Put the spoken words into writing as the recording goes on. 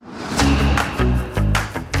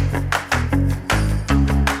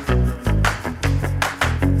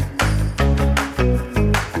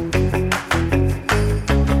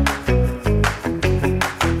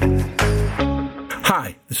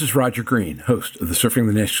This is Roger Green, host of the Surfing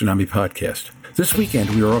the Nash Tsunami podcast. This weekend,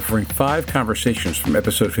 we are offering 5 conversations from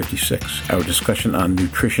episode 56, our discussion on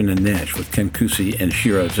nutrition and NASH with Ken Cusi and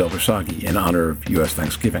Shira Zelbersagi in honor of U.S.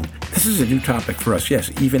 Thanksgiving. This is a new topic for us, yes,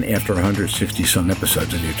 even after 160-some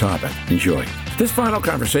episodes, a new topic. Enjoy. This final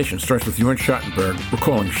conversation starts with Jorn Schattenberg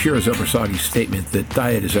recalling Shira Zelbersagi's statement that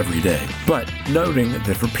diet is every day, but noting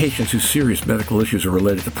that for patients whose serious medical issues are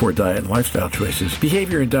related to poor diet and lifestyle choices,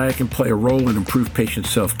 behavior and diet can play a role in improved patient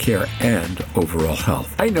self-care and overall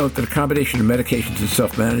health. I note that a combination of medications and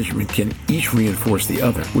self-management can each reinforce the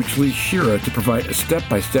other, which leads Shira to provide a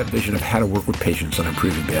step-by-step vision of how to work with patients on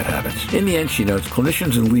improving bad habits. In the end, she notes,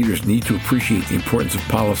 clinicians and leaders need to appreciate the importance of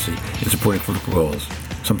policy in supporting clinical goals,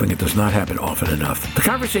 something that does not happen often enough. The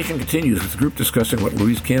conversation continues with the group discussing what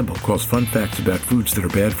Louise Campbell calls fun facts about foods that are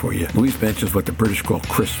bad for you. Louise mentions what the British call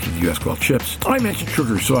crisps and the U.S. call chips. I mentioned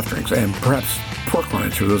sugary soft drinks and perhaps pork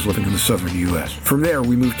rinds for those living in the southern U.S. From there,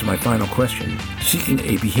 we move to my final question, seeking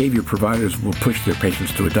a behavior providers will push their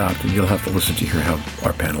patients to adopt, and you'll have to listen to hear how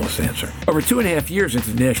our panelists answer. Over 2.5 years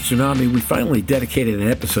into the NASH Tsunami, we finally dedicated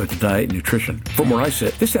an episode to diet and nutrition. From where I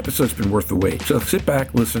sit, this episode's been worth the wait. So sit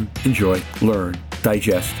back, listen, enjoy, learn,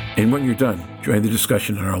 digest, and when you're done, join the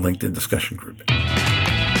discussion in our LinkedIn discussion group.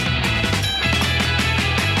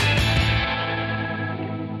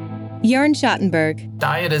 Jorn Schattenberg.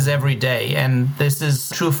 Diet is every day, and this is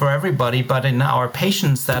true for everybody, but in our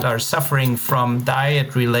patients that are suffering from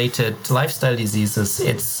diet-related lifestyle diseases,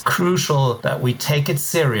 it's crucial that we take it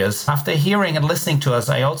serious. After hearing and listening to us,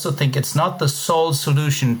 I also think it's not the sole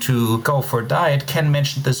solution to go for diet. Ken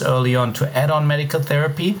mentioned this early on, to add on medical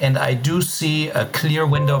therapy, and I do see a clear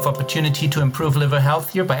window of opportunity to improve liver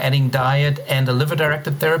health here by adding diet and a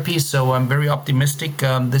liver-directed therapy, so I'm very optimistic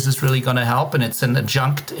this is really going to help, and it's an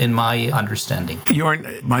adjunct in my understanding.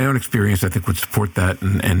 Jorn, my own experience, I think, would support that,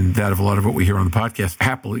 and that of a lot of what we hear on the podcast.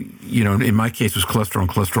 Happily, in my case, it was cholesterol and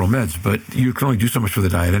cholesterol meds, but you can only do so much for the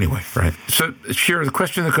diet anyway, right? So, Shira, the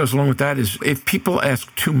question that goes along with that is, if people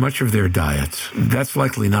ask too much of their diets, that's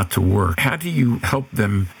likely not to work. How do you help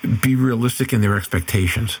them be realistic in their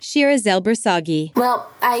expectations? Shira Zelbersagi. Well,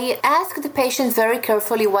 I ask the patient very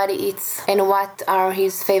carefully what he eats and what are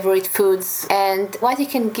his favorite foods and what he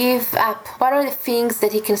can give up. What are the things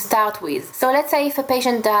that he can start with? So let's say if a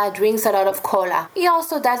patient drinks a lot of cola, he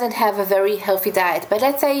also doesn't have a very healthy diet, but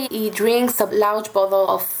let's say he drinks a large bottle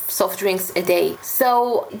of soft drinks a day.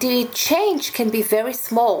 So the change can be very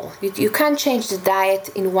small. You can't change the diet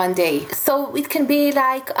in one day. So it can be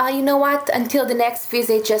like, you know what, until the next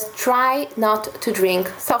visit, just try not to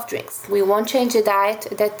drink soft drinks. We won't change the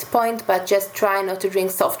diet at that point, but just try not to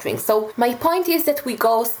drink soft drinks. So my point is that we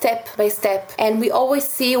go step by step, and we always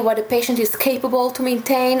see what the patient is capable to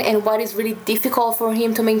maintain and what is really difficult for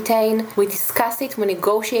him to maintain. We discuss it, we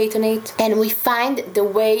negotiate on it, and we find the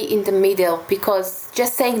way in the middle, because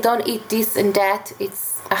just saying don't eat this and that,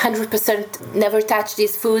 it's 100% never touch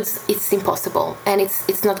these foods, it's impossible, and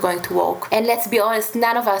it's not going to work. And let's be honest,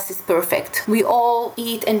 none of us is perfect. We all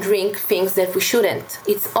eat and drink things that we shouldn't.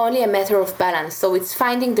 It's only a matter of balance. So it's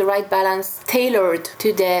finding the right balance tailored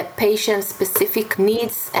to the patient's specific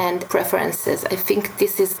needs and preferences. I think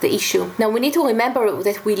this is the issue. Now we need to remember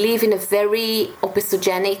that we live in a very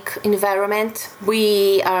obesogenic environment.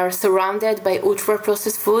 We are surrounded by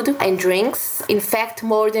ultra-processed food and drinks. In fact,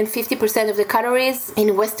 more than 50% of the calories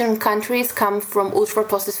in Western countries come from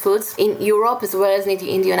ultra-processed foods, in Europe as well as in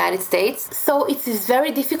the United States. So it is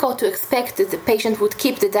very difficult to expect that the patient would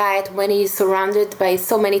keep the diet when he is surrounded by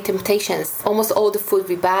so many temptations. Almost all the food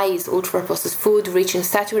we buy is ultra-processed food, rich in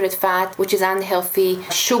saturated fat, which is unhealthy,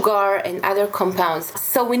 sugar and other compounds.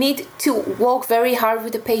 So we need to work very hard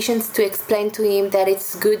with the patients to explain to him that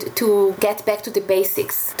it's good to get back to the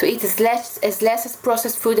basics, to eat as less as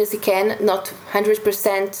processed food as he can, not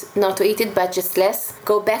 100% not to eat it, but just less.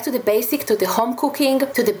 Go back to the basic, to the home cooking,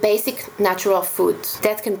 to the basic natural food.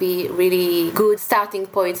 That can be really good starting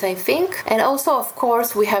points, I think. And also, of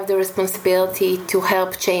course, we have the responsibility to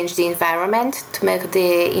help change the environment, to make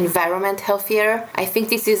the environment healthier. I think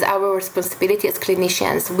this is our responsibility as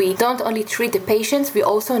clinicians. We don't only treat the patients, we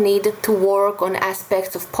also need to work on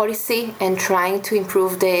aspects of policy and trying to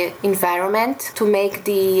improve the environment to make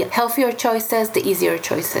the healthier choices the easier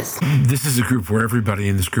choices. This is a group where everybody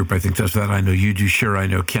in this group, I think, does that. I know you do, Shira. I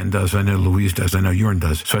know Ken does. I know Louise does. I know Jorn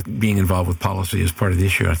does. So I think being involved with policy is part of the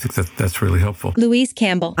issue. I think that's really helpful. Louise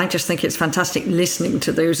Campbell. I just think it's fantastic listening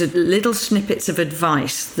to those little snippets of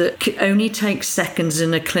advice that only take seconds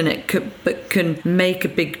in a clinic but can make a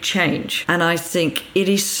big change. And I think it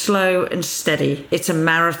is slow and steady. It's a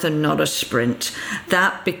marathon, not a sprint.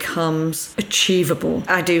 That becomes achievable.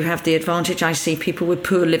 I do have the advantage. I see people with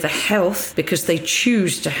poor liver health because they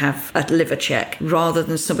choose to have a liver check rather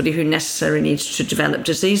than somebody who necessarily needs to develop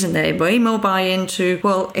disease, and they way more buy into,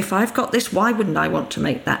 well, if I've got this, why wouldn't I want to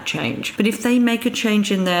make that change? But if they make a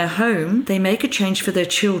change in their home, they make a change for their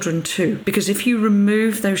children too. Because if you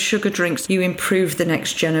remove those sugar drinks, you improve the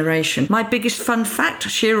next generation. My biggest fun fact,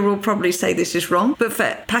 Shira will probably say this is wrong, but for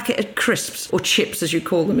a packet of crisps, or chips as you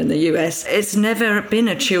call them in the US, it's never been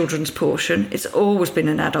a children's portion. It's always been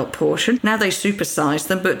an adult portion. Now they supersize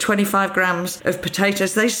them, but 25 grams of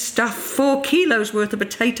potatoes, they stuff 4 kilos worth of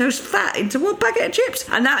potatoes fat into one packet of chips.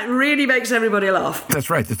 And that really makes everybody laugh. That's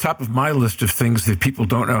right. The top of my list of things that people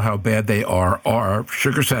don't know how bad they are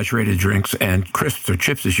sugar-saturated drinks and crisps or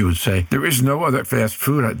chips, as you would say. There is no other fast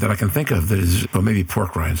food that I can think of that is, well, maybe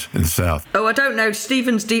pork rinds in the South. Oh, I don't know.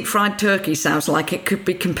 Stephen's deep-fried turkey sounds like it could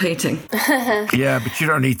be competing. Yeah, but you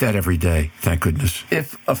don't eat that every day, thank goodness.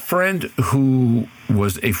 If a friend who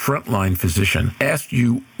was a frontline physician asked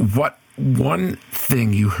you what one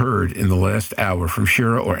thing you heard in the last hour from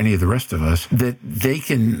Shira or any of the rest of us that they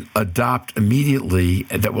can adopt immediately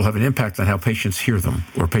that will have an impact on how patients hear them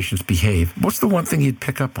or patients behave, what's the one thing you'd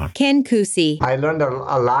pick up on? Ken Cusi. I learned a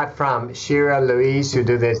lot from Shira, Louise, who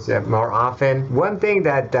do this more often. One thing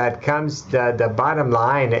that comes, the bottom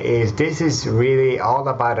line is this is really all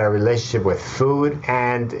about our relationship with food,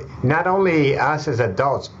 and not only us as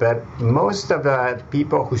adults, but most of the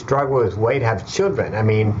people who struggle with weight have children. I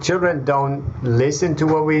mean, children don't listen to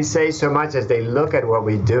what we say so much as they look at what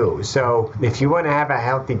we do. So if you want to have a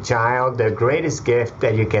healthy child, the greatest gift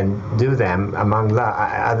that you can do them, among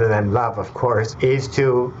other than love, of course, is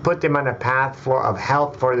to put them on a path of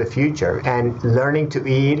health for the future, and learning to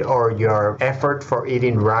eat, or your effort for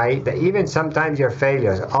eating right, even sometimes your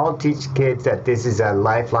failures. All teach kids that this is a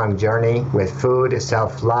lifelong journey with food,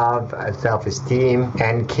 self-love, self-esteem,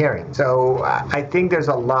 and caring. So I think there's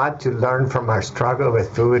a lot to learn from our struggle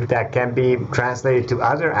with food that can be translated to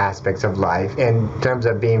other aspects of life in terms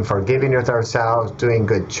of being forgiving with ourselves, doing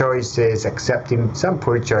good choices, accepting some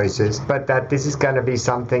poor choices, but that this is going to be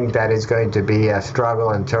something that is going to be a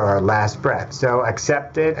struggle until our last breath. So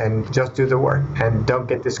accept it and just do the work, and don't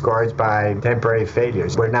get discouraged by temporary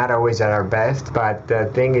failures. We're not always at our best, but the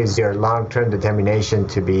thing is your long-term determination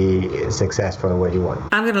to be successful in what you want.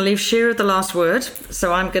 I'm going to leave Shira the last word,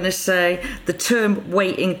 so I'm going to say the term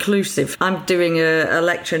weight inclusive. I'm doing a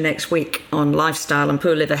lecture next week on lifestyle and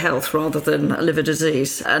poor liver health rather than liver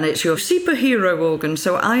disease, and it's your superhero organ,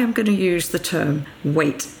 so I am going to use the term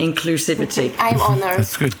weight inclusivity. I'm honored.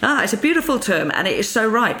 That's good. It's a beautiful term, and it is so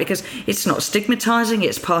right, because it's not stigmatizing,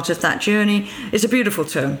 it's part of that journey. It's a beautiful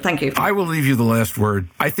term. Thank you. I will leave you the last word.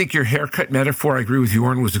 I think your haircut metaphor, I agree with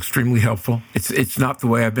Jorn, was extremely helpful. It's not the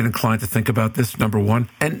way I've been inclined to think about this, number one.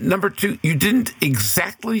 And number two, you didn't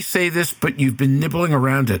exactly say this, but you've been nibbling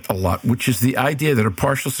around it a lot, which is the idea that a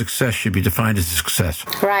partial success should be defined as a success.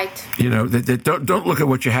 Right. You know, don't look at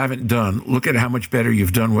what you haven't done. Look at how much better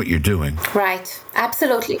you've done what you're doing. Right.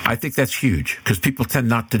 Absolutely. I think that's huge, because people tend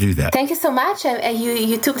not to do that. Thank you so much.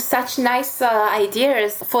 You took such nice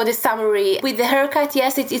ideas for the summary. With the haircut,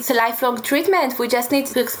 yes, it's a lifelong treatment. We just need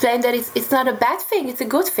to explain that it's not a bad thing. It's a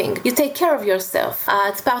good thing. You take care of yourself.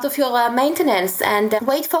 It's part of your maintenance. And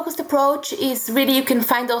weight-focused approach is really, you can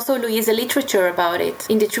find also, Louise, literature about it.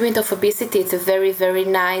 In the treatment of obesity, it's a very, very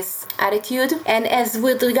nice attitude. And as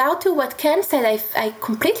with regard to what Ken said, I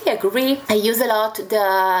completely agree. I use a lot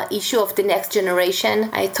the issue of the next generation.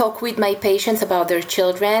 I talk with my patients about their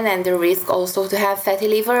children and the risk also to have fatty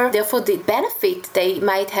liver. Therefore, the benefit they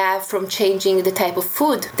might have from changing the type of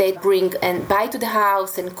food they bring and buy to the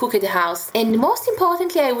house and cook at the house. And most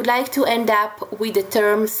importantly, I would like to end up with the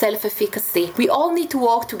term self-efficacy. We all need to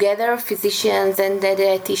work together, physicians and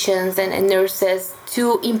dietitians and nurses,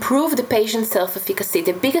 to improve the patient's self-efficacy.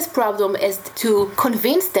 The biggest problem is to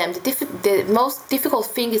convince them. The most difficult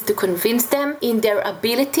thing is to convince them in their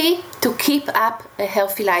ability to keep up a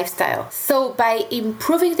healthy lifestyle. So by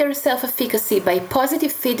improving their self-efficacy, by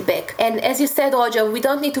positive feedback, and as you said, Roger, we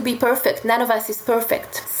don't need to be perfect. None of us is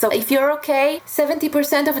perfect. So if you're okay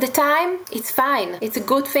 70% of the time, it's fine. It's a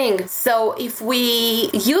good thing. So if we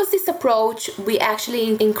use this approach, we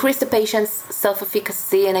actually increase the patient's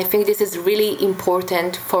self-efficacy, and I think this is really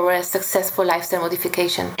important for a successful lifestyle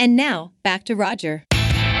modification. And now, back to Roger.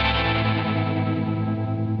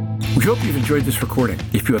 We hope you've enjoyed this recording.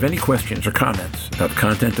 If you have any questions or comments about the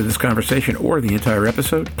content of this conversation or the entire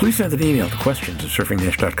episode, please send an email to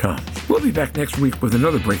questions@surfingnash.com. We'll be back next week with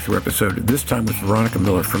another breakthrough episode, this time with Veronica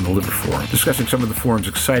Miller from the Liver Forum, discussing some of the forum's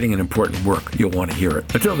exciting and important work. You'll want to hear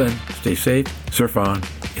it. Until then, stay safe, surf on.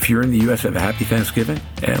 If you're in the U.S., have a happy Thanksgiving,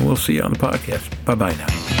 and we'll see you on the podcast. Bye-bye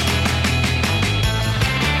now.